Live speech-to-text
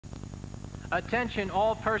Attention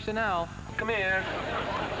all personnel. Come in.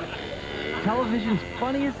 Television's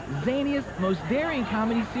funniest, zaniest, most daring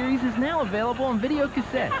comedy series is now available on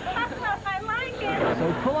Videocassette. I like it.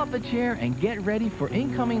 So pull up a chair and get ready for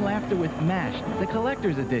incoming laughter with MASH, the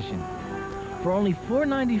collector's edition. For only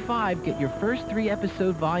 $4.95, get your first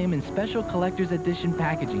 3-episode volume in special collector's edition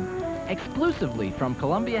packaging, exclusively from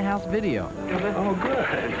Columbia House Video. Oh,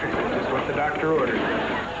 good. Just what the doctor ordered.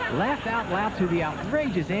 Laugh out loud to the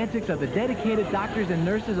outrageous antics of the dedicated doctors and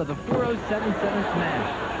nurses of the 4077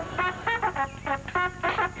 Smash.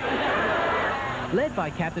 Led by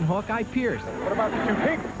Captain Hawkeye Pierce. What about the 2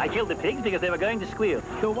 pigs? I killed the pigs because they were going to squeal.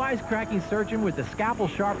 The wisecracking surgeon with the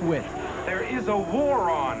scalpel-sharp wit. There is a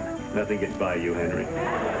war on. Nothing gets by you, Henry.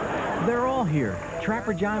 They're all here.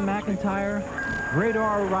 Trapper John McIntyre,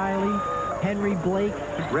 Radar O'Reilly, Henry Blake.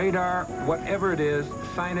 Radar, whatever it is,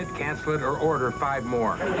 sign it, cancel it, or order 5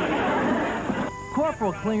 more.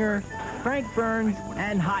 Corporal Klinger, Frank Burns,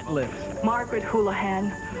 and Hot Lips. Margaret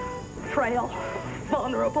Houlihan, frail,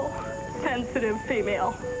 vulnerable, sensitive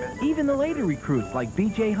female. Even the later recruits like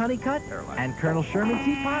B.J. Honeycutt and Colonel Sherman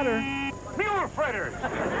T. Potter. Mule fritters!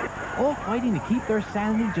 All fighting to keep their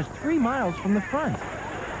sanity just 3 miles from the front.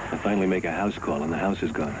 I finally make a house call and the house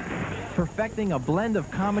is gone. Perfecting a blend of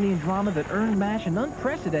comedy and drama that earned MASH an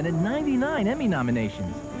unprecedented 99 Emmy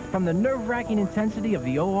nominations. From the nerve-wracking intensity of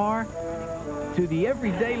the OR to the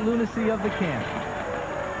everyday lunacy of the camp.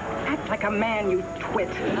 Act like a man, you twit.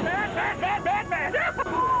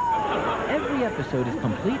 Every episode is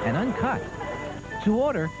complete and uncut. To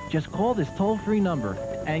order, just call this toll-free number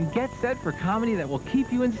and get set for comedy that will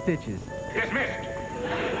keep you in stitches. Dismissed.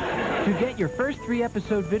 To get your first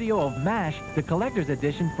 3-episode video of MASH, the collector's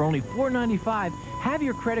edition, for only $4.95, have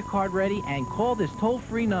your credit card ready and call this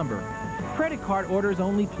toll-free number. Credit card orders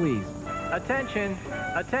only, please. Attention,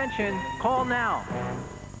 attention, call now.